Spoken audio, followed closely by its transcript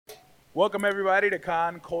Welcome, everybody, to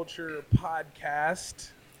Con Culture Podcast.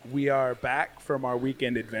 We are back from our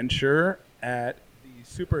weekend adventure at the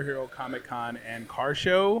Superhero Comic Con and Car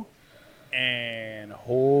Show. And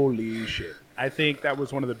holy shit. I think that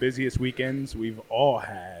was one of the busiest weekends we've all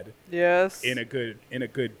had Yes. in a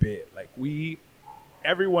good bit. Like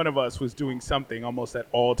every one of us was doing something almost at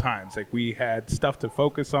all times. Like we had stuff to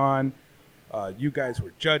focus on. You guys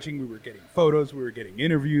were judging. We were getting photos. We were getting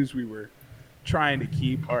interviews. We were trying to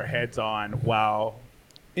keep our heads on while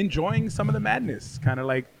enjoying some of the madness, kind of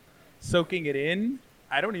like soaking it in.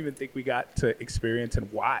 I don't even think we got to experience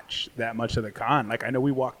and watch that much of the con. Like, I know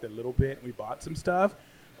we walked a little bit and we bought some stuff,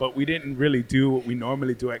 but we didn't really do what we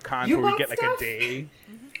normally do at cons where we get like a day.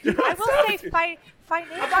 I will say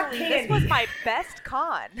financially, this was my best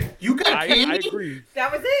con. You got candy? I agree.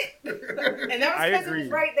 That was it. And that was because it was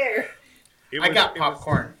right there. I got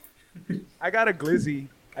popcorn. I got a glizzy.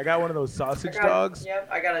 I got one of those sausage dogs. Yep,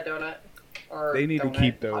 I got a donut. They need to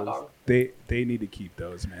keep those. They need to keep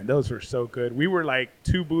those, man. Those were so good. We were like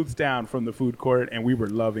 2 booths down from the food court, and we were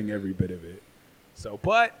loving every bit of it. So,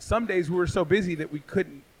 but some days we were so busy that we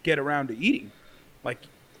couldn't get around to eating. Like,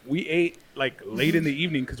 we ate like late in the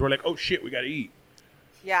evening because we're like, oh shit, we got to eat.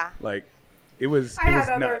 Yeah. Like, it was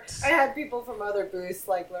nuts. I had people from other booths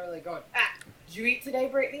like literally going, did you eat today,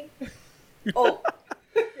 Brittany? Oh.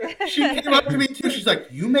 She came up to me too. She's like,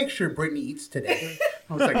 "You make sure Brittany eats today."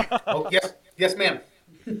 I was like, "Oh yes, ma'am."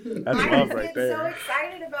 That's love right there. I'm so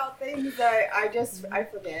excited about things that I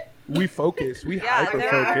forget. We focus. We hyper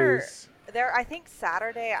focus. I think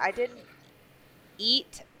Saturday I didn't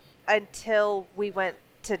eat until we went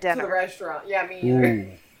to dinner. To the restaurant. Yeah, me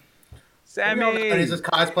either. Sammy. As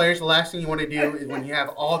cosplayers, the last thing you want to do is when you have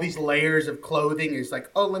all these layers of clothing, it's like,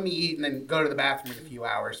 oh, let me eat and then go to the bathroom in a few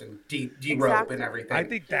hours and de-rope and everything. I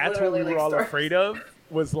think that's what we were all afraid of,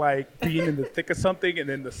 was like being in the thick of something and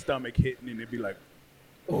then the stomach hitting and it'd be like,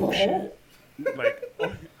 oh shit. Like,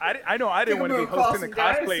 I know I didn't want to be hosting the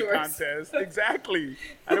cosplay contest. Exactly.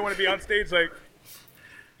 I didn't want to be on stage like,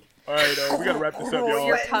 all right, we got to wrap this up, y'all.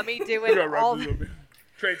 Your tummy doing all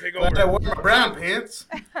Trey, take over. I wore my brown pants.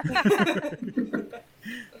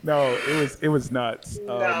 No, it was nuts.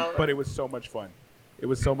 No. But it was so much fun. It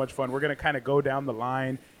was so much fun. We're going to kind of go down the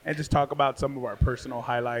line and just talk about some of our personal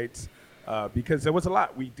highlights because there was a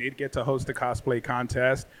lot. We did get to host a cosplay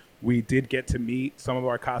contest. We did get to meet some of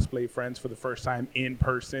our cosplay friends for the first time in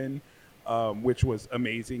person, which was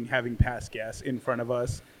amazing, having past guests in front of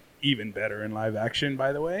us. Even better in live action,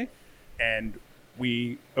 by the way. And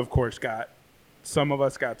we, of course, some of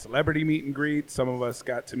us got celebrity meet and greets. Some of us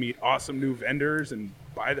got to meet awesome new vendors and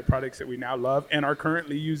buy the products that we now love and are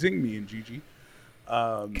currently using, me and Gigi.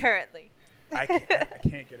 Currently. I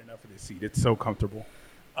can't get enough of this seat. It's so comfortable.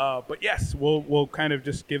 But yes, we'll kind of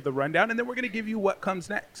just give the rundown, and then we're going to give you what comes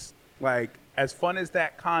next. Like, as fun as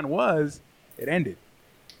that con was, it ended.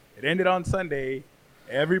 It ended on Sunday.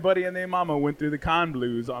 Everybody and their mama went through the con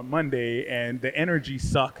blues on Monday, and the energy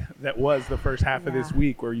suck that was the first half of this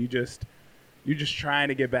week where you're just trying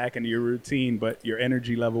to get back into your routine, but your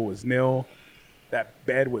energy level was nil. That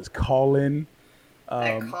bed was calling.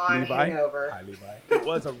 That con hangover. Hi, Levi. It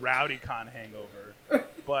was a rowdy con hangover.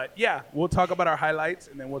 But yeah, we'll talk about our highlights,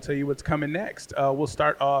 and then we'll tell you what's coming next. We'll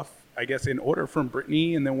start off, I guess, in order from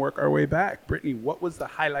Brittany, and then work our way back. Brittany, what was the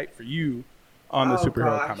highlight for you on the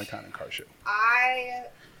Superhero Comic Con and Car Show?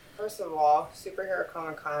 First of all, Superhero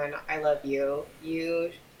Comic Con, I love you.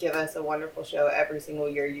 You give us a wonderful show every single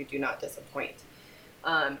year. You do not disappoint.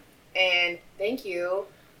 And thank you,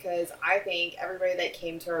 because I think everybody that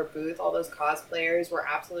came to our booth, all those cosplayers, were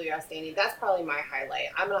absolutely outstanding. That's probably my highlight.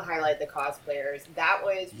 I'm going to highlight the cosplayers. That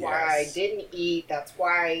was why I didn't eat. That's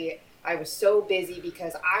why I was so busy,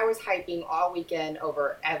 because I was hyping all weekend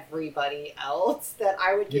over everybody else that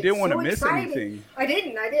I would get. You didn't want to so miss excited. anything. I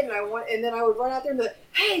didn't. And then I would run out there and be like,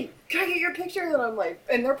 "Hey, can I get your picture?" And I'm like,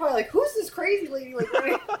 and they're probably like, "Who's this crazy lady?"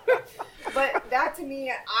 Like, but that to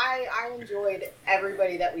me, I enjoyed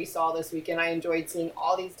everybody that we saw this weekend. I enjoyed seeing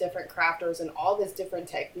all these different crafters and all these different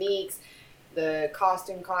techniques. The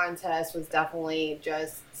costume contest was definitely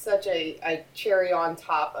just such a cherry on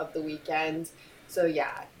top of the weekend. So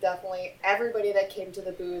yeah, definitely everybody that came to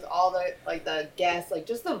the booth, all the guests, like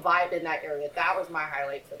just the vibe in that area, that was my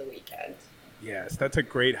highlight for the weekend. Yes, that's a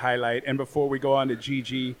great highlight. And before we go on to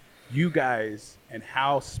Gigi, you guys and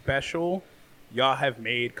how special y'all have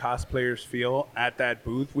made cosplayers feel at that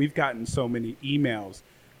booth. We've gotten so many emails,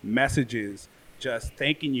 messages, just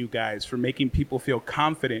thanking you guys for making people feel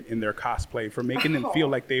confident in their cosplay, for making them feel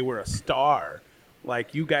like they were a star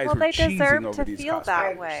Like, you guys Well, were they cheesing deserve over to these feel cosplayers.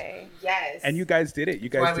 that way. Yes. And you guys did it. You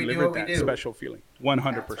That's guys why we do delivered what we that do. special feeling.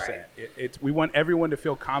 100%. That's right. It's we want everyone to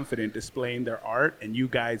feel confident displaying their art, and you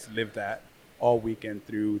guys lived that all weekend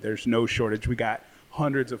through. There's no shortage. We got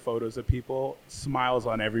hundreds of photos of people, smiles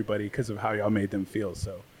on everybody because of how y'all made them feel.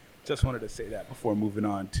 So just wanted to say that before moving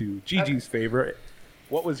on to Gigi's favorite.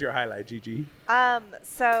 What was your highlight, Gigi?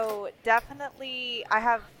 So definitely, I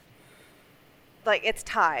have, like, it's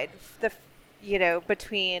tied.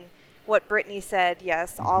 Between what Brittany said,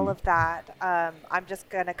 yes, all of that. I'm just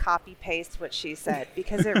gonna copy paste what she said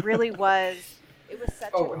because it really was. It was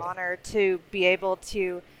such an honor to be able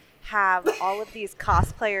to have all of these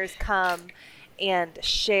cosplayers come and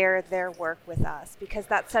share their work with us, because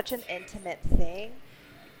that's such an intimate thing.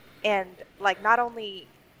 And, like, not only,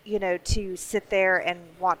 to sit there and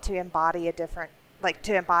want to embody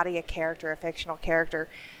a character, a fictional character,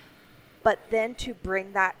 but then to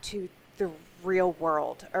bring that to the real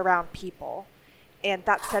world around people. And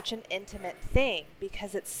that's such an intimate thing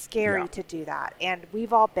because it's scary to do that. And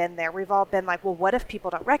we've all been there. We've all been like, well, what if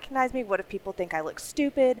people don't recognize me? What if people think I look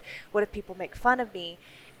stupid? What if people make fun of me?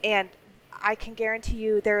 And I can guarantee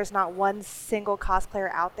you there is not one single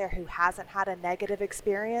cosplayer out there who hasn't had a negative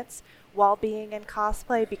experience while being in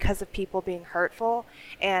cosplay because of people being hurtful.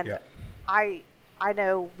 And I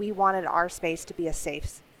know we wanted our space to be a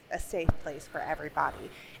safe place for everybody,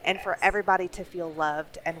 and for everybody to feel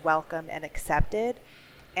loved and welcome and accepted.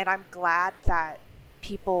 And I'm glad that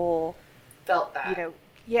people felt that.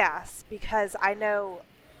 Yes, because I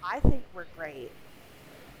think we're great.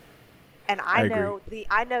 And I know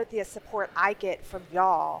the support I get from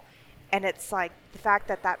y'all, and it's like the fact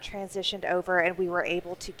that transitioned over and we were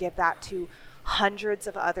able to give that to hundreds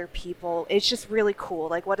of other people. It's just really cool.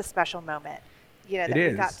 Like, what a special moment, that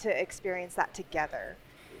we got to experience that together.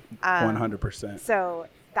 100%. So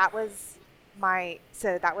that was my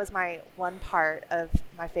one part of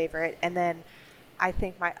my favorite. And then I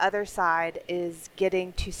think my other side is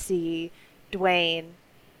getting to see Dwayne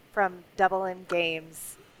from Double M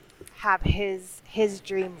Games have his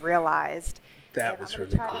dream realized. That was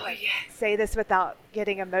really cool. To say this without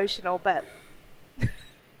getting emotional, but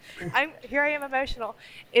I am emotional.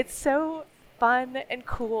 It's so fun and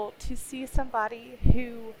cool to see somebody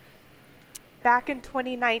who back in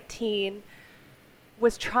 2019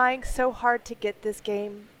 was trying so hard to get this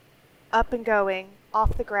game up and going,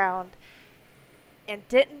 off the ground, and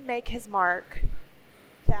didn't make his mark.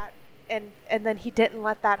 And then he didn't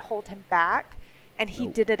let that hold him back, and he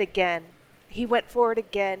did it again. He went forward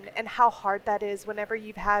again, and how hard that is whenever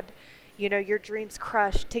you've had, your dreams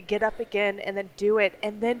crushed, to get up again and then do it,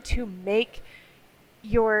 and then to make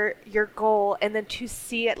your goal, and then to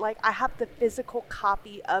see it. Like, I have the physical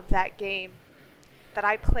copy of that game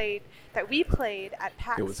that we played at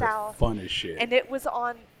PAX South. It was fun as shit. And it was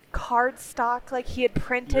on cardstock, like he had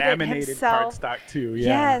printed laminated it himself. Cardstock too, yeah.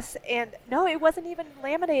 Yes, and no, it wasn't even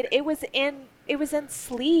laminated. It was in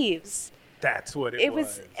sleeves. That's what it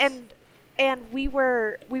was. And we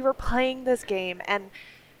were playing this game, and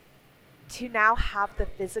to now have the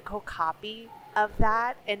physical copy of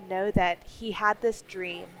that and know that he had this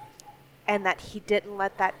dream and that he didn't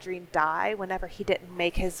let that dream die whenever he didn't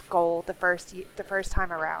make his goal the first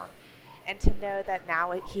time around, and to know that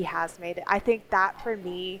now he has made it. I think that for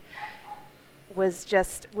me was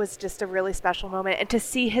just a really special moment, and to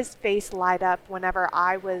see his face light up whenever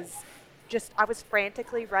I was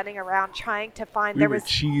frantically running around trying to find. We were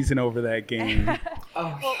cheesing over that game.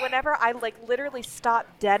 Well, whenever I literally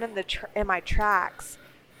stopped dead in my tracks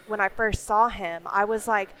when I first saw him, I was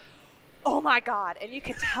like, oh my God. And you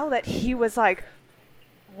could tell that he was like,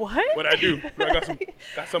 what? What'd I do? I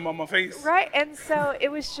got some on my face. Right. And so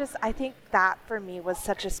it was just, I think that for me was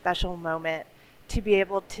such a special moment to be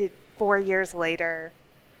able to, 4 years later,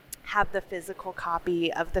 have the physical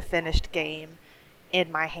copy of the finished game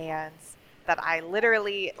in my hands, that I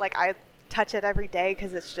literally, I touch it every day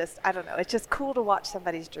because it's just, I don't know, it's just cool to watch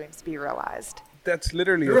somebody's dreams be realized. That's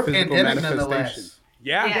literally a physical manifestation.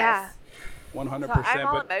 Yeah. Yeah. 100%. So I'm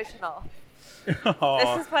all emotional. This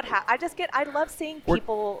is what I love seeing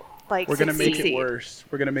people We're going to make it worse.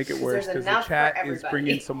 We're going to make it worse because the chat is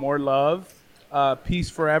bringing some more love. Peace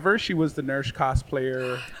Forever. She was the nurse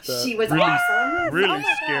cosplayer. She was awesome. Really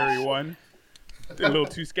scary one. A little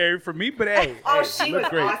too scary for me, but hey. She was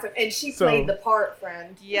great. awesome. And she played the part,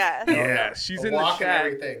 friend. Yes. Yeah, she's in the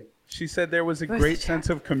chat. She said there was a great sense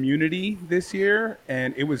of community this year,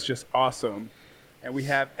 and it was just awesome. And we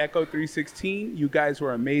have Echo 316. You guys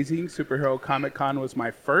were amazing. Superhero Comic Con was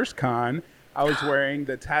my first con. I was wearing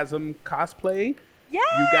the TASM cosplay. Yes!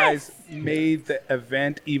 You guys made the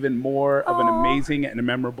event even more of an amazing and a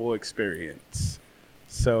memorable experience.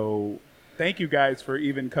 So thank you guys for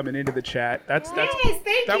even coming into the chat. Yes,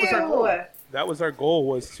 thank that you. was our goal. That was our goal,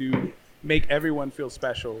 was to make everyone feel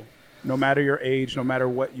special, no matter your age, no matter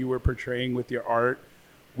what you were portraying with your art.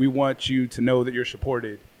 We want you to know that you're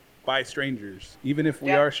supported by strangers. Even if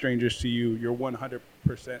we are strangers to you, you're 100%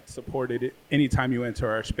 supported anytime you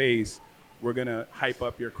enter our space. We're going to hype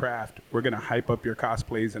up your craft. We're going to hype up your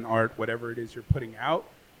cosplays and art, whatever it is you're putting out.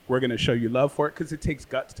 We're going to show you love for it because it takes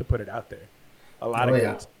guts to put it out there. A lot of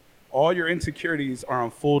guts. All your insecurities are on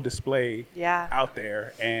full display out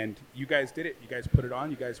there, and you guys did it. You guys put it on.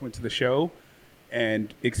 You guys went to the show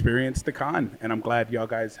and experienced the con, and I'm glad y'all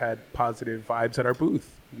guys had positive vibes at our booth.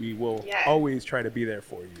 We will always try to be there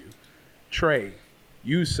for you. Trey,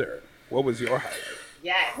 you, sir, what was your highlight?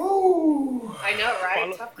 Yes. Ooh. I know,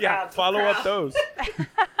 right? Tough crowd, follow tough up those.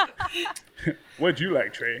 What'd you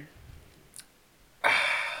like, Trey?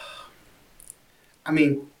 I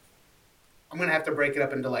mean, I'm going to have to break it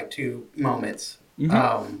up into like two moments.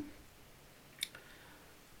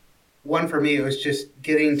 One for me, it was just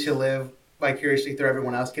getting to live vicariously through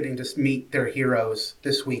everyone else, getting to meet their heroes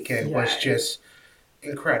this weekend was just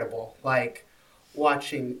incredible. Like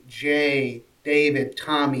watching Jay, David,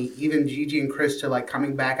 Tommy, even Gigi and Krista, like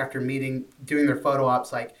coming back after meeting, doing their photo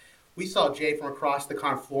ops. Like we saw Jay from across the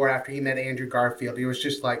con floor after he met Andrew Garfield. He was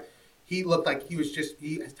just like, he looked like he was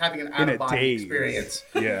having an out-of-body experience.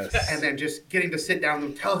 Yes. And then just getting to sit down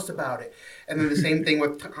and tell us about it. And then the same thing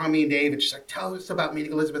with Tommy and David, just like, tell us about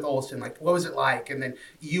meeting Elizabeth Olsen. Like, what was it like? And then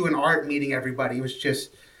you and Art meeting everybody. It was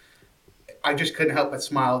just, I just couldn't help but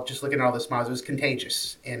smile just looking at all the smiles. It was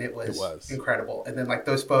contagious. And it was incredible. And then, like,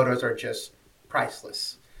 those photos are just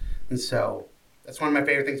priceless. And so that's one of my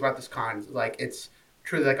favorite things about this con. Like, it's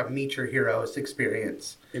truly like a meet your heroes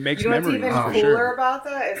experience. It makes memories. memories. What's even cooler about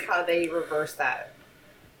that is how they reverse that.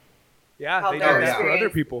 Yeah, they did that for other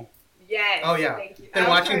people. Yes. Oh, yeah. Thank you. Been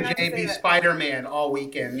watching Jay be Spider-Man all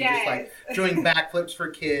weekend. Just like doing backflips for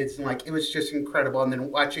kids. And like, it was just incredible. And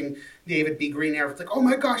then watching David be Green Arrow. It's like, oh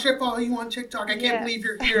my gosh, I follow you on TikTok. I can't believe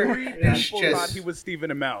you're here. People thought he was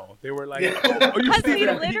Stephen Amell. They were like, because he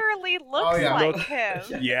literally looks like him.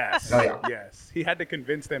 Yes. Yes. He had to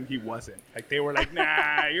convince them he wasn't. Like, they were like,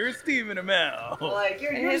 nah, you're Stephen Amell. Like,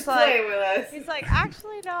 you're just playing with us. He's like,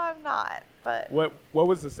 actually, no, I'm not. But what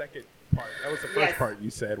was the second part? That was the first part you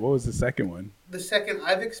said. What was the second one? The second,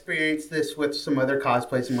 I've experienced this with some other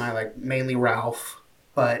cosplays in my, like, mainly Ralph,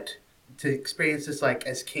 but to experience this, like,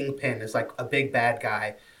 as Kingpin, as, like, a big bad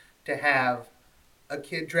guy, to have a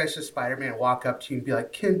kid dressed as Spider-Man walk up to you and be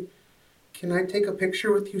like, can I take a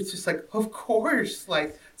picture with you? It's just like, of course,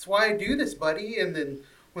 like, that's why I do this, buddy. And then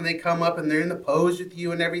when they come up and they're in the pose with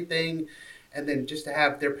you and everything, and then just to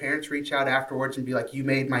have their parents reach out afterwards and be like, you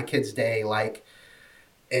made my kid's day, like,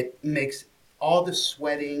 it makes all the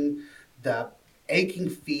sweating, the aching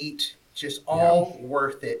feet, just all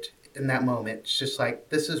worth it in that moment. It's just like,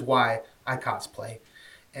 this is why I cosplay.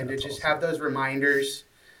 And to just have those reminders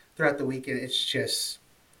throughout the weekend, it's just,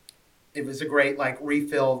 it was a great, like,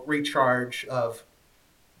 recharge of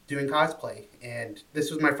doing cosplay. And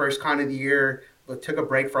this was my first con of the year, but took a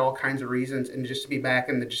break for all kinds of reasons. And just to be back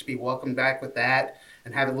and to just be welcomed back with that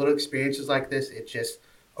and have little experiences like this, it's just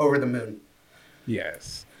over the moon.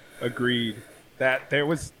 Yes, agreed.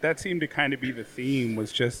 That seemed to kind of be the theme,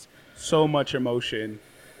 was just so much emotion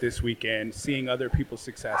this weekend, seeing other people's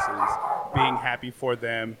successes, being happy for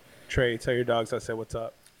them. Trey, tell your dogs I said what's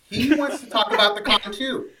up. He wants to talk about the con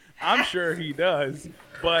too. I'm sure he does,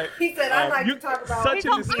 but he said I'd like to talk about such a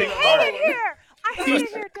distinct I hate it here. I hate it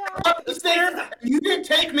here, Dad. Upstairs, you didn't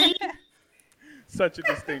take me. Such a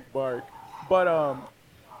distinct bark. But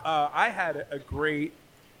I had a great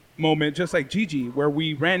moment, just like Gigi, where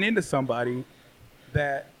we ran into somebody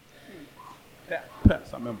that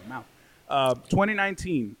I'm in my mouth.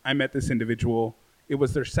 2019, I met this individual. It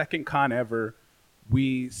was their second con ever.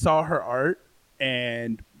 We saw her art,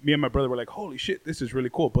 and me and my brother were like, holy shit, this is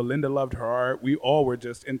really cool. Belinda loved her art. We all were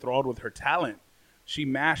just enthralled with her talent. She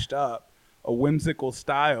mashed up a whimsical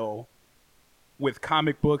style with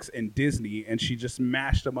comic books and Disney, and she just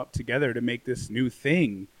mashed them up together to make this new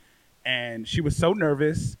thing. And she was so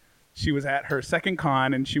nervous. She was at her second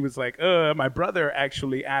con, and she was like, my brother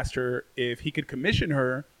actually asked her if he could commission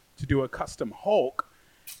her to do a custom Hulk.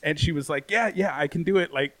 And she was like, yeah, I can do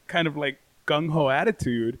it, like, kind of like gung-ho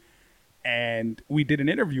attitude. And we did an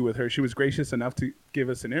interview with her. She was gracious enough to give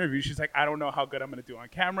us an interview. She's like, I don't know how good I'm going to do on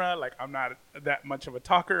camera. Like, I'm not that much of a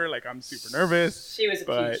talker. Like, I'm super nervous. She was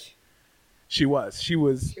a peach. She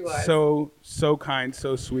was so kind,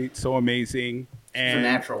 so sweet, so amazing. And so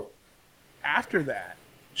natural. After that,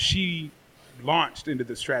 she launched into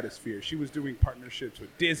the stratosphere. She was doing partnerships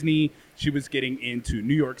with Disney. She was getting into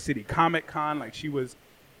New York City Comic Con. Like, she was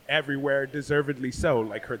everywhere, deservedly so.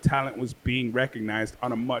 Like, her talent was being recognized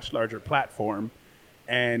on a much larger platform.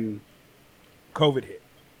 And COVID hit.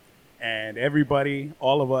 And everybody,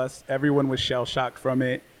 all of us, everyone was shell-shocked from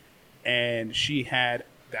it. And she had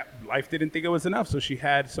that life didn't think it was enough. So she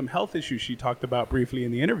had some health issues she talked about briefly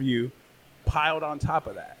in the interview piled on top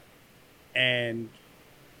of that. And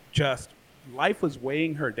just life was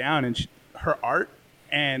weighing her down, and her art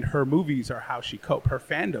and her movies are how she coped. Her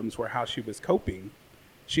fandoms were how she was coping.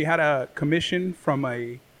 She had a commission from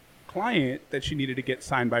a client that she needed to get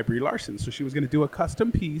signed by Brie Larson. So she was going to do a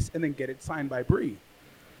custom piece and then get it signed by Brie.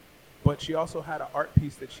 But she also had an art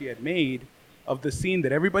piece that she had made of the scene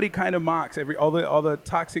that everybody kind of mocks. All the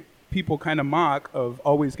toxic people kind of mock of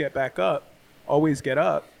always get back up, always get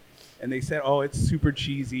up. And they said, oh, it's super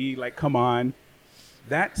cheesy. Like, come on.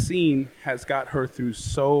 That scene has got her through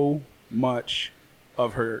so much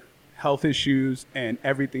of her health issues and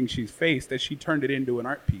everything she's faced that she turned it into an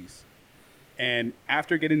art piece. And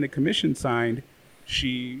after getting the commission signed,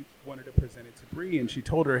 she wanted to present it to Brie, and she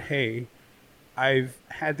told her, hey, I've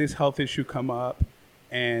had this health issue come up,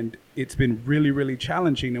 and it's been really, really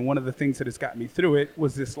challenging. And one of the things that has got me through it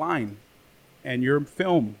was this line. And your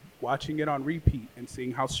film, watching it on repeat and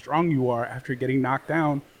seeing how strong you are after getting knocked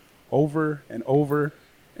down over and over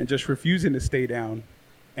and just refusing to stay down.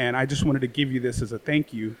 And I just wanted to give you this as a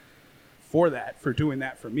thank you for that, for doing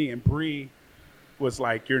that for me. And Brie was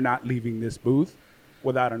like, you're not leaving this booth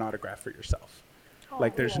without an autograph for yourself. Oh,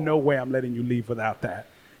 like, there's no way I'm letting you leave without that.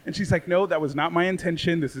 And she's like, no, that was not my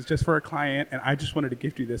intention. This is just for a client. And I just wanted to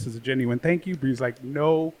gift you this as a genuine thank you. Brie's like,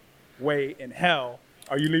 no way in hell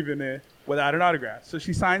are you leaving it without an autograph? So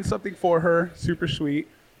she signed something for her, super sweet.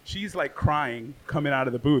 She's like crying coming out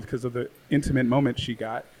of the booth because of the intimate moment she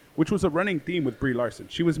got, which was a running theme with Brie Larson.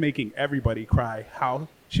 She was making everybody cry. How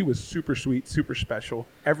she was super sweet, super special.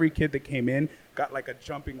 Every kid that came in got like a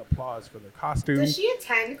jumping applause for their costume. Does she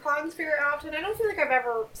attend cons very often? I don't feel like I've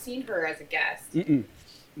ever seen her as a guest.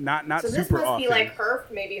 Not so super often. So this must be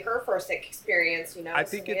like maybe her first experience, you know? I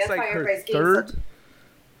think so it's like her third,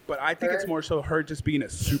 but I think it's more so her just being a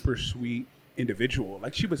super sweet individual.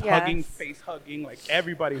 Like, she was hugging, face hugging, like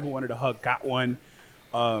everybody who wanted a hug got one.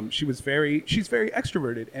 She's very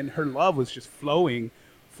extroverted, and her love was just flowing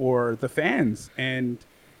for the fans. And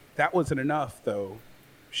that wasn't enough, though.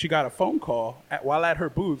 She got a phone call while at her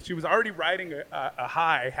booth. She was already riding a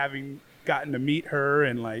high, having gotten to meet her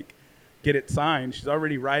and like get it signed. She's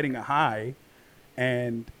already riding a high,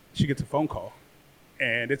 and she gets a phone call.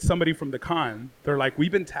 And it's somebody from the con. They're like,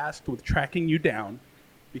 we've been tasked with tracking you down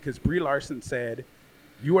because Brie Larson said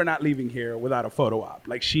you are not leaving here without a photo op.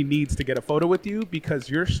 Like, she needs to get a photo with you because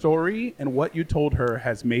your story and what you told her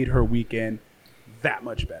has made her weekend that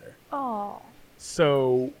much better. Oh.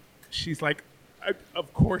 So she's like,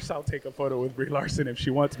 of course I'll take a photo with Brie Larson if she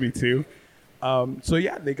wants me to. So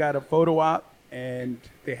yeah, they got a photo op, and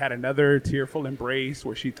they had another tearful embrace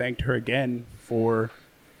where she thanked her again for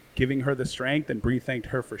giving her the strength, and Brie thanked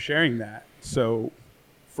her for sharing that. So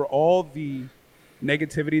for all the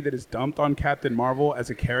negativity that is dumped on Captain Marvel as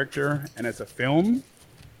a character and as a film,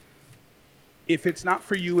 if it's not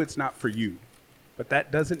for you, it's not for you. But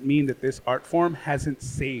that doesn't mean that this art form hasn't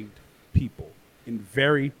saved people in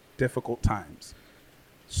very difficult times.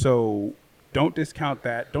 So don't discount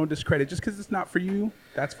that. Don't discredit. Just because it's not for you,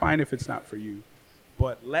 that's fine if it's not for you.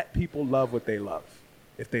 But let people love what they love.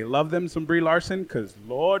 If they love them some Brie Larson, because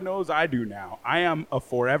Lord knows I do now. I am a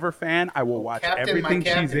forever fan. I will watch everything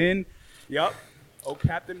she's in. Yup. Oh,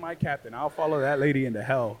 Captain, my Captain. I'll follow that lady into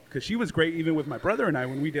hell. Because she was great even with my brother and I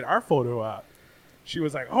when we did our photo op. She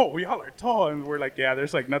was like, oh, y'all are tall. And we're like, yeah,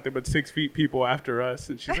 there's like nothing but 6 feet people after us.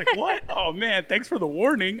 And she's like, what? Oh, man, thanks for the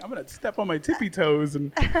warning. I'm going to step on my tippy toes.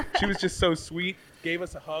 And she was just so sweet, gave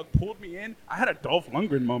us a hug, pulled me in. I had a Dolph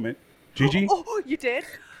Lundgren moment. Gigi? Oh, you did?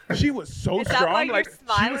 She was so Is strong. That why like, you're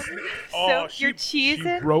smiling? She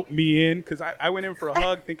cheesing? roped me in because I went in for a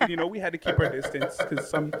hug thinking, we had to keep our distance because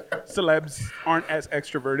some celebs aren't as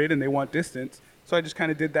extroverted and they want distance. So I just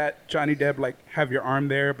kind of did that Johnny Depp, like, have your arm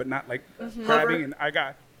there, but not, like, grabbing. And I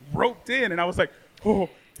got roped in, and I was like,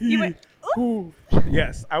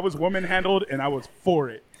 Yes, I was woman-handled, and I was for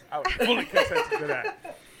it. I was fully consented to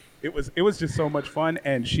that. It was just so much fun,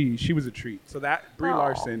 and she was a treat. So that, Brie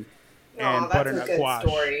Larson and Butternut Squash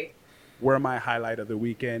were my highlight of the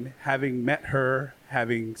weekend. Having met her,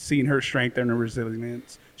 having seen her strength and her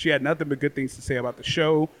resilience, she had nothing but good things to say about the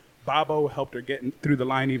show. Bobo helped her get through the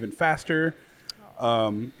line even faster.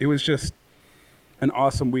 It was just an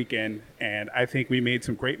awesome weekend, and I think we made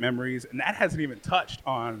some great memories. And that hasn't even touched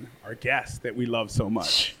on our guests that we love so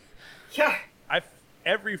much. Yeah.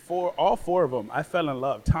 All four of them, I fell in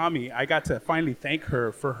love. Tommy, I got to finally thank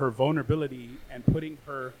her for her vulnerability and putting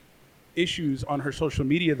her issues on her social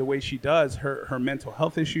media the way she does, her mental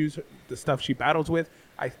health issues, the stuff she battles with.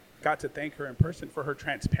 I got to thank her in person for her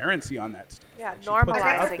transparency on that stuff. Yeah, She puts I it got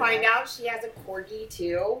out to there. find out she has a corgi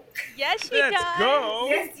too. Yes, she Let's does. go.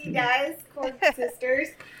 Yes, she does. Corgi sisters.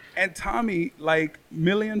 And Tommy, like,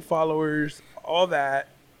 million followers, all that.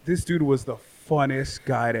 This dude was the funnest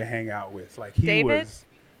guy to hang out with. Like,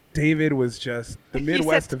 David was just the You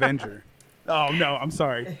Midwest said Avenger. Oh no, I'm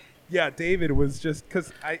sorry. Yeah, David was just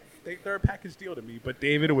because they're a package deal to me. But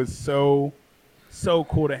David was so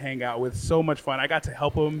cool to hang out with. So much fun. I got to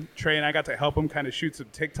help him train. I got to help him kind of shoot some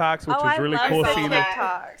TikToks, which was really cool some seeing him.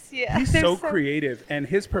 TikToks. Yeah, He's they're so creative, and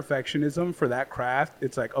his perfectionism for that craft.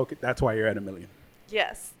 It's like, okay, that's why you're at $1 million.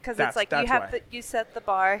 Yes, because That's- it's like that's why. you set the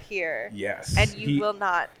bar here. Yes, And you will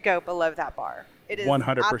not go below that bar. It is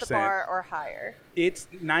 100%. at the bar or higher. It's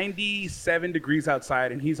 97 degrees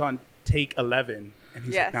outside, and he's on take 11, and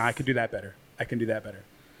he's like, Yes. "Nah, I can do that better. I can do that better."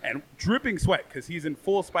 And dripping sweat because he's in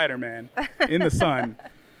full Spider-Man in the sun,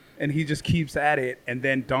 and he just keeps at it. And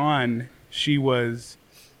then Dawn, she was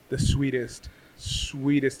the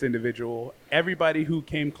sweetest individual. Everybody who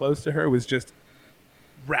came close to her was just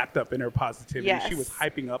wrapped up in her positivity. Yes. She was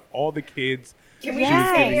hyping up all the kids. Can we Yes.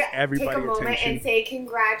 just giving take everybody a moment attention. and say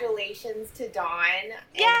congratulations to Dawn?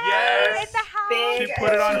 Yes. in the house. Big She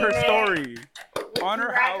put it on her achievement. story. On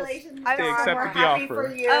her house, Congratulations, they Dawn. accepted We're the happy offer.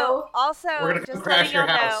 for you. Oh, also, We're gonna just crash letting your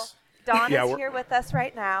y'all know, house. Dawn Yeah, is we're- here with us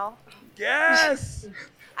right now. Yes.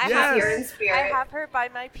 I Yes. have Here in her. spirit. I have her by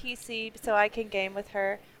my PC so I can game with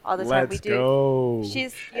her all the time. Let's We do. go.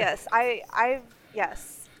 She's yes.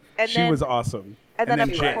 Yes. And She then was awesome. and then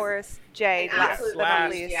of Jay. course Jay, An last absolute but not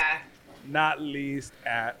last. least. Yeah. Not least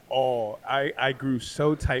at all. I grew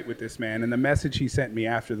so tight with this man, and the message he sent me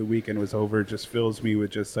after the weekend was over just fills me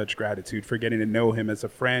with just such gratitude for getting to know him as a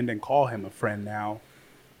friend and call him a friend now.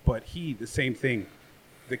 But the same thing.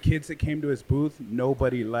 The kids that came to his booth,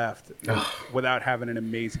 nobody left without having an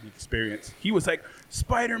amazing experience. He was like,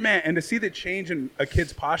 Spider-Man. And to see the change in a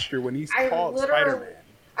kid's posture when he's called Spider-Man.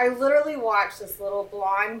 I literally watched this little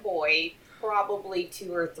blonde boy, probably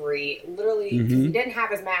 2 or 3, literally, 'cause he didn't have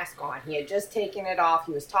his mask on. He had just taken it off.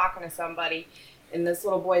 He was talking to somebody, and this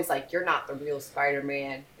little boy's like, "You're not the real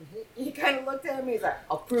Spider-Man." And he kind of looked at him. He's like,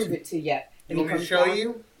 "I'll prove it to you." And You want me to show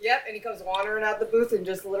you? Yep, and he comes wandering out the booth and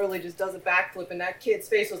just literally just does a backflip, and that kid's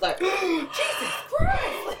face was like, Jesus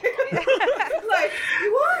Christ! Like,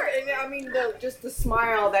 you are! And I mean, just the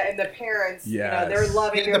smile that, and the parents, Yes. they're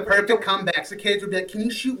loving Getting the it. perfect comebacks. The kids would be like, "Can you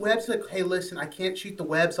shoot webs?" Like, "Hey, listen, I can't shoot the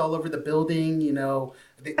webs all over the building."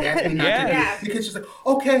 They asked me not to. Yeah. The kids just like,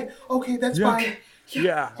 "Okay, that's Yeah. fine."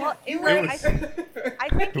 Yeah. Well, It was- I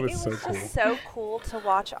think It it was was so just cool. so cool to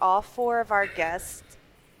watch all 4 of our guests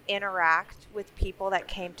interact with people that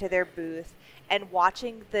came to their booth, and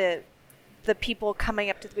watching the people coming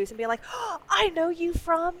up to the booth and being like, "Oh, I know you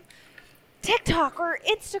from TikTok or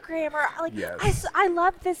Instagram," or like, Yes. I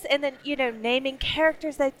love this," and then naming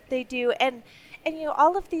characters that they do, and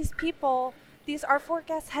all of these people, our 4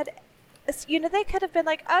 guests had, they could have been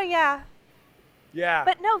like, "Oh yeah," Yeah.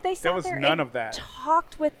 but no, they There sat was there none and of that.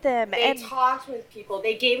 talked with them, They and talked with people.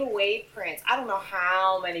 They gave away prints. I don't know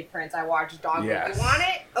how many prints I watched. Dog, Yes. you want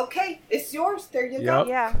it? Okay, it's yours. There you Yep. go.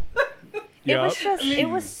 yeah. It was Yup. just, it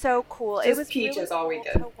was so cool. It Just was peaches really all cool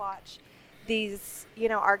weekend. to watch these,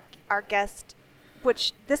 our guest,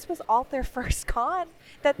 which this was all their first con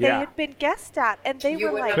that they Yeah. had been guest at, and they You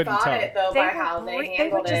were wouldn't like, Couldn't have thought tell. it though They by were how bre- they they were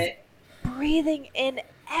handled just- it. breathing in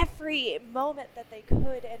every moment that they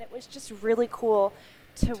could, and it was just really cool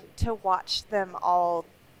to watch them all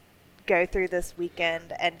go through this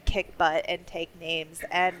weekend and kick butt and take names,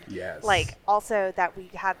 and Yes. like also that we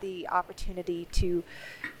had the opportunity to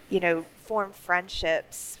form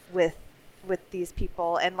friendships with these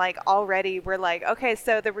people, and like already we're like, okay,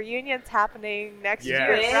 so the reunion's happening next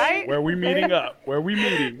year, Yes. right? Where we meeting up? Where we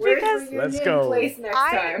meeting? Where's Because- reunion Let's go. place next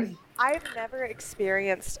time? I've never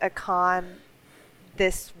experienced a con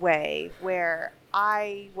this way, where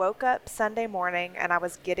I woke up Sunday morning and I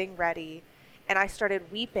was getting ready and I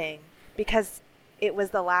started weeping because it was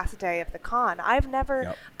the last day of the con.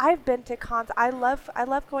 Yep. I've been to cons. I love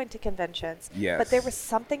going to conventions. Yes. But there was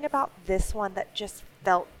something about this one that just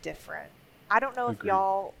felt different. I don't know if Agreed.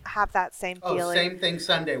 y'all have that same Oh, feeling. same thing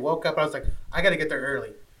Sunday. Woke up, I was like, I got to get there early.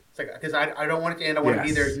 It's like, because I don't want it to end. I want to be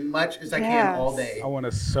Yes. there as much as I can all Yes. day. I want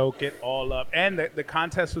to soak it all up. And the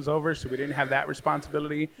contest was over, so we didn't have that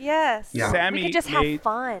responsibility. Yes. Yeah. Sammy we could just made- have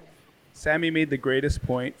fun. Sammy made the greatest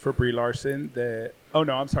point for Brie Larson.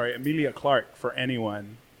 Emilia Clarke for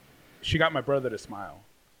anyone. She got my brother to smile.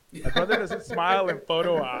 My brother doesn't smile in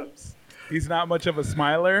photo ops. He's not much of a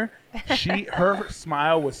smiler. Her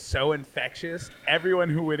smile was so infectious. Everyone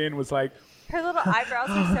who went in was like, Her little eyebrows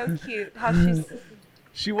are so cute. How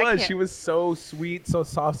she was so sweet, so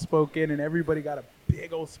soft-spoken, and everybody got a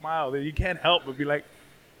big old smile that you can't help but be like,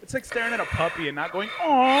 it's like staring at a puppy and not going,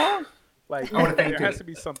 aww. Like, I would've there fainted. has to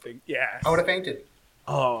be something. Yes. I would have fainted.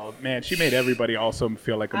 Oh, man, she made everybody also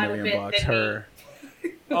feel like I'd have $1 been million. Minnie. Her.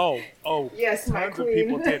 Oh. Yes, my tons of queen.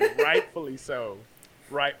 people did. Rightfully so.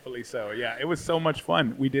 Rightfully so. Yeah, it was so much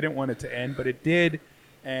fun. We didn't want it to end, but it did,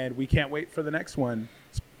 and we can't wait for the next one.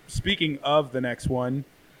 Speaking of the next one,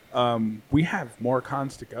 we have more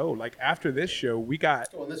cons to go. Like after this show, we got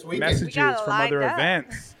This weekend. messages We got it from other lined up.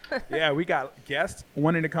 events. Yeah, we got guests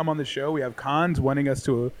wanting to come on the show. We have cons wanting us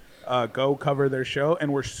to go cover their show,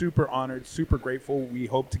 and we're super honored, super grateful. We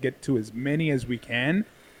hope to get to as many as we can.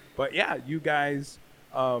 But yeah, you guys,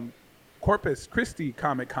 Corpus Christi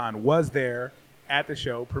Comic Con was there at the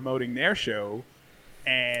show promoting their show,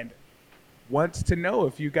 and wants to know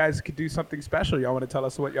if you guys could do something special. Y'all want to tell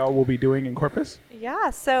us what y'all will be doing in Corpus? Yeah,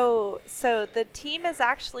 so the team is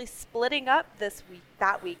actually splitting up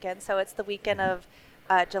that weekend. So it's the weekend of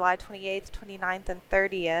July 28th, 29th, and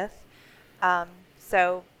 30th.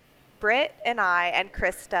 So Britt and I and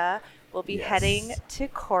Krista will be heading to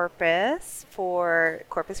Corpus for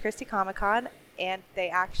Corpus Christi Comic Con, and they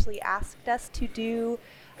actually asked us to do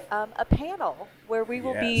a panel where we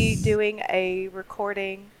will be doing a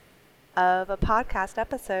recording of a podcast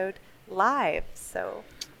episode live. So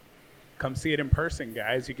come see it in person,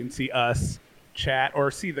 guys. You can see us chat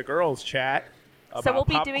or see the girls chat about we'll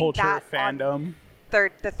be pop doing culture that fandom. the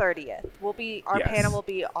 30th. Our Yes. panel will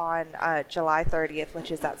be on July 30th,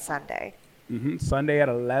 which is that Sunday. Sunday at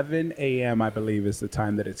 11 a.m. I believe is the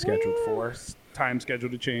time that it's scheduled for. Time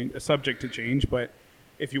scheduled to change, subject to change, but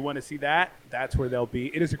if you want to see that, that's where they'll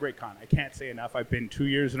be. It is a great con. I can't say enough. I've been 2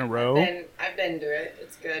 years in a row. I've been to it.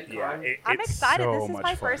 It's good. Yeah, Con. I'm it's excited. so This is much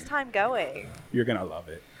my fun. first time going. You're gonna love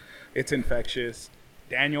it. It's infectious.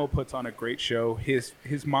 Daniel puts on a great show. His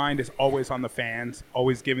mind is always on the fans,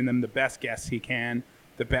 always giving them the best guests he can,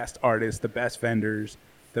 the best artists, the best vendors,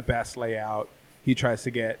 the best layout. He tries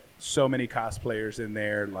to get so many cosplayers in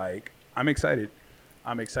there. Like, I'm excited.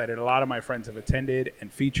 A lot of my friends have attended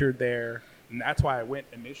and featured there, and that's why I went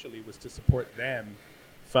initially, was to support them.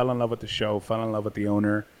 Fell in love with the show, fell in love with the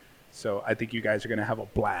owner. So I think you guys are gonna have a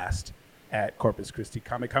blast at Corpus Christi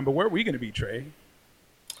Comic Con. But where are we gonna be, Trey?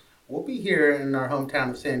 We'll be here in our hometown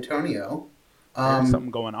of San Antonio. There's something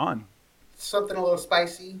going on. Something a little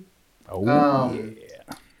spicy. Oh,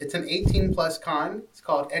 yeah. It's an 18-plus con. It's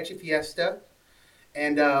called Etchy Fiesta.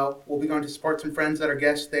 And we'll be going to support some friends that are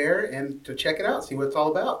guests there and to check it out, see what it's all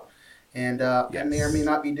about. And I may or may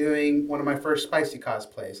not be doing one of my first spicy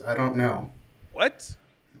cosplays. I don't know. What?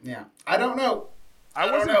 Yeah. I don't know. I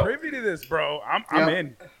don't wasn't know. privy to this, bro. I'm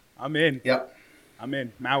in. Yep. I'm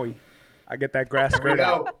in. Maui. I get that grass There we skirt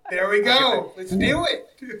out. go. There we go. Let's do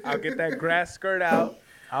it. I'll get that grass skirt out.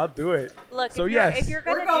 I'll do it. Look, So, if yes. you're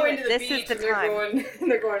We're going to do going it, to the this beach is the and they're time. going.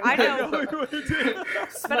 They're going. I know. But I'm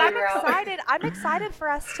Smother out. excited. I'm excited for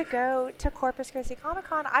us to go to Corpus Christi Comic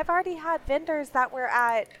Con. I've already had vendors that were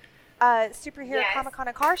at Superhero Yes. Comic Con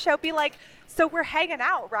and Car Show be like, so we're hanging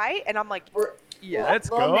out, right? And I'm like, Let's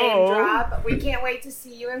Little go. name drop. We can't wait to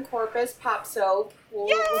see you in Corpus. Pop Soap. We'll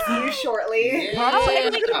see you shortly. Yeah. oh,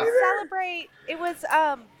 and we can celebrate. It was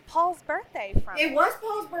Paul's birthday from It was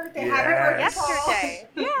Paul's birthday. Yes. Happy birthday, Paul. yesterday.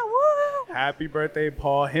 Yeah, woo! Happy birthday,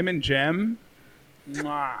 Paul. Him and Jem.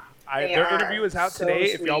 Mwah. They Their are interview is out so today.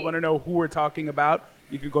 If y'all sweet. want to know who we're talking about,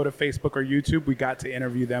 you can go to Facebook or YouTube. We got to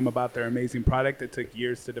interview them about their amazing product that took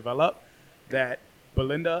years to develop that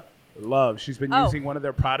Belinda loves. She's been using one of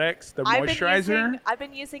their products, the moisturizer. I've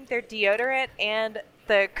been using their deodorant and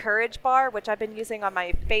the Courage Bar, which I've been using on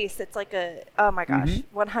my face. It's like oh my gosh,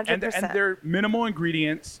 100%. And they're minimal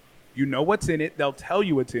ingredients. You know what's in it. They'll tell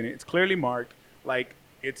you what's in it. It's clearly marked. Like,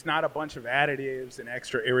 it's not a bunch of additives and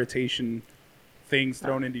extra irritation things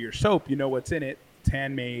thrown into your soap. You know what's in it. It's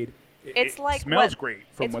handmade. It's it like smells what, great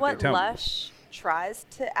from it's what they tell me. Lush tries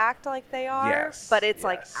to act like they are, Yes, but it's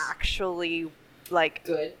like yes. actually like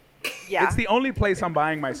Good. yeah. It's the only place I'm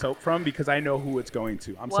buying my soap from because I know who it's going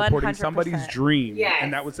to. I'm supporting 100%. somebody's dream. Yes.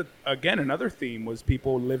 And that was, again, another theme was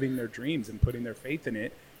people living their dreams and putting their faith in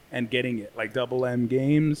it and getting it. Like Double M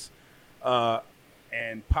Games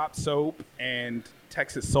and Pop Soap and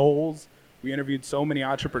Texas Souls. We interviewed so many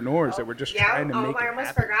entrepreneurs that we're just trying to make I it almost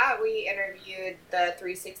happen. forgot. We interviewed the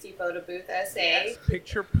 360 photo booth SA. Yes,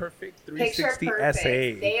 Picture Perfect 360 Picture Perfect.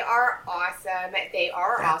 SA. They are awesome. They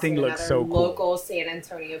are That awesome. thing looks so cool. Local San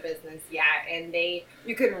Antonio business. Yeah, and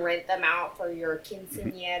you can rent them out for your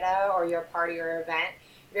quinceañera or your party or event.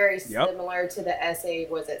 Very similar to the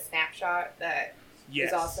SA. Was it Snapshot that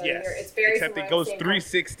is also here? It's very except similar. it goes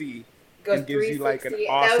 360. Goes and gives you like an 360.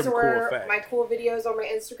 awesome Those were cool effect. my cool videos on my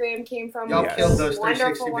Instagram came from. Y'all killed those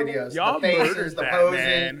 360 wonderful videos. Y'all the faces, murdered the that, posing.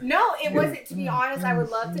 man. No, it wasn't. To be honest, I would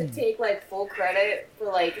love to take like full credit for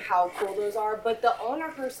like how cool those are. But the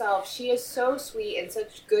owner herself, she is so sweet and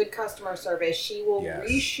such good customer service. She will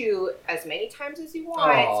reshoot as many times as you want,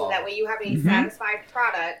 so that way you have a satisfied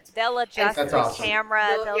product. They'll adjust the awesome. camera.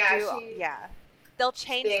 They'll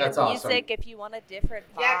change the music awesome. if you want a different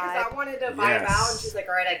vibe. Yeah, because I wanted to vibe out, and she's like,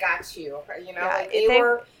 "All right, I got you." You know, like, they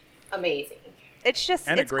were amazing. It's just,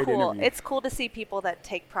 and it's cool. Interview. It's cool to see people that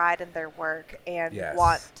take pride in their work and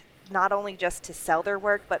want not only just to sell their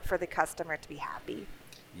work, but for the customer to be happy.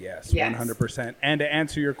 Yes, 100%. And to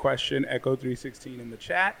answer your question, Echo316 in the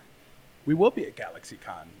chat, we will be at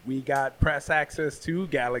GalaxyCon. We got press access to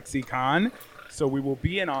GalaxyCon, so we will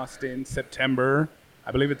be in Austin September.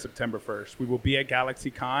 I believe it's September 1st. We will be at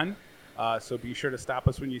GalaxyCon, so be sure to stop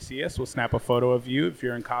us when you see us. We'll snap a photo of you if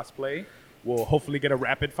you're in cosplay. We'll hopefully get a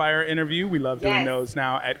rapid-fire interview. We love doing those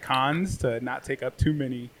now at cons to not take up too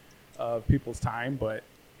many of people's time, but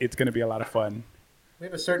it's going to be a lot of fun. We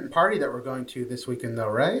have a certain party that we're going to this weekend, though,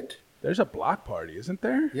 right? There's a block party, isn't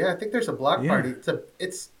there? Yeah, I think there's a block party.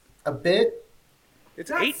 It's a bit. It's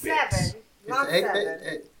not 8 bits. Not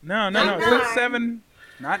seven. No. It's 7,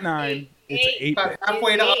 not 9. It's 8 About bits.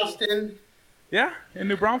 halfway to Austin. Yeah, in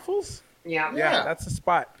New Braunfels? Yeah, that's the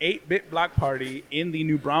spot. 8-bit block party in the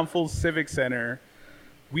New Braunfels Civic Center.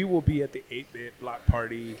 We will be at the 8-bit block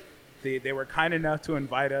party. They were kind enough to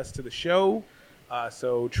invite us to the show.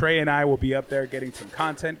 So Trey and I will be up there getting some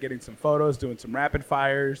content, getting some photos, doing some rapid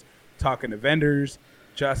fires, talking to vendors,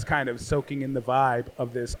 just kind of soaking in the vibe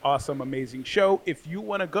of this awesome, amazing show. If you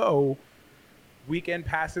want to go, weekend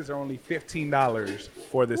passes are only $15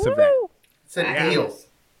 for this event. It's a deal.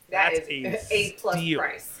 That That's is a A+ steal.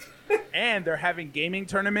 price. And they're having gaming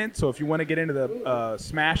tournaments. So if you want to get into the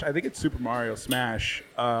Smash, I think it's Super Mario Smash,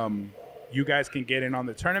 you guys can get in on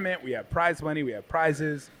the tournament. We have prize money. We have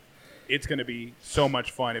prizes. It's going to be so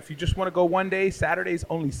much fun. If you just want to go one day, Saturday's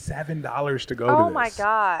only $7 to go to this. Oh, my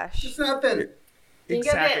gosh. It's nothing.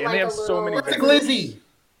 Exactly. And they have so many It's a vendors. glizzy.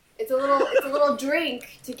 It's a little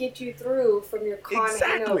drink to get you through from your con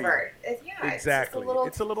hangover. Exactly.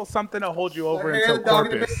 It's a little something to hold you over Like until a dog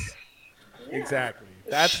in the Corpus. Exactly.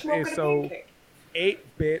 Smoking a So pancake.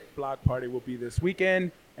 8-bit block party will be this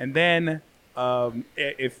weekend. And then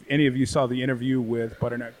if any of you saw the interview with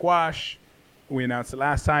Butternut Gouache, we announced it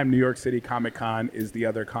last time, New York City Comic Con is the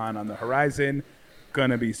other con on the horizon.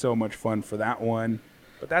 Gonna be so much fun for that one.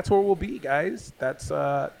 But that's where we'll be, guys.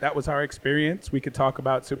 That was our experience. We could talk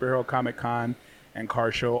about Superhero Comic Con and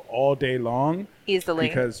Car Show all day long. Easily.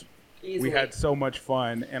 Because we had so much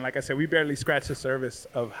fun. And like I said, we barely scratched the surface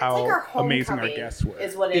of how it's like our amazing our homecoming guests were.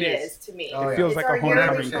 is what it is to me. Oh, It yeah. feels It's like our a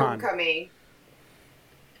homecoming yearly con. homecoming.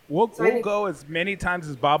 We'll think- go as many times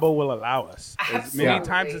as Bobo will allow us. As many Absolutely.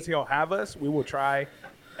 times as he'll have us, we will try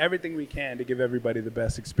everything we can to give everybody the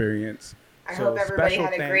best experience. I So hope everybody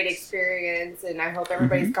special had a great thanks. experience, and I hope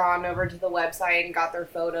everybody's gone over to the website and got their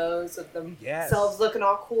photos of themselves looking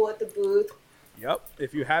all cool at the booth. Yep.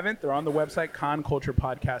 If you haven't, they're on the website,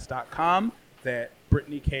 conculturepodcast.com, that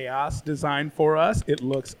Brittany Chaos designed for us. It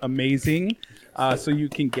looks amazing. So you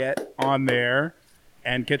can get on there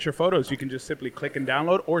and get your photos. You can just simply click and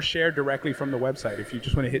download or share directly from the website. If you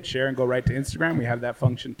just want to hit share and go right to Instagram, we have that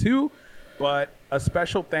function too. But a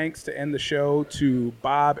special thanks to end the show to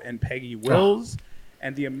Bob and Peggy Wills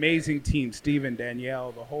and the amazing team, Steven,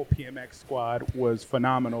 Danielle, the whole PMX squad was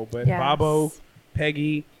phenomenal. But Yes. Bobo,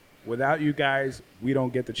 Peggy, without you guys, we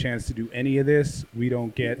don't get the chance to do any of this. We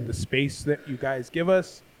don't get the space that you guys give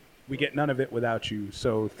us. We get none of it without you.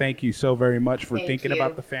 So thank you so very much for Thank thinking you.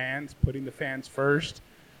 about the fans, putting the fans first.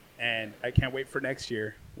 And I can't wait for next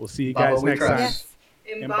year. We'll see you Bobo, guys we next trust. time. Yes.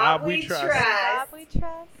 And And Bob, Bob, we we trust. trust. Bob, we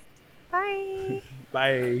trust. Bye.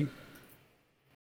 Bye.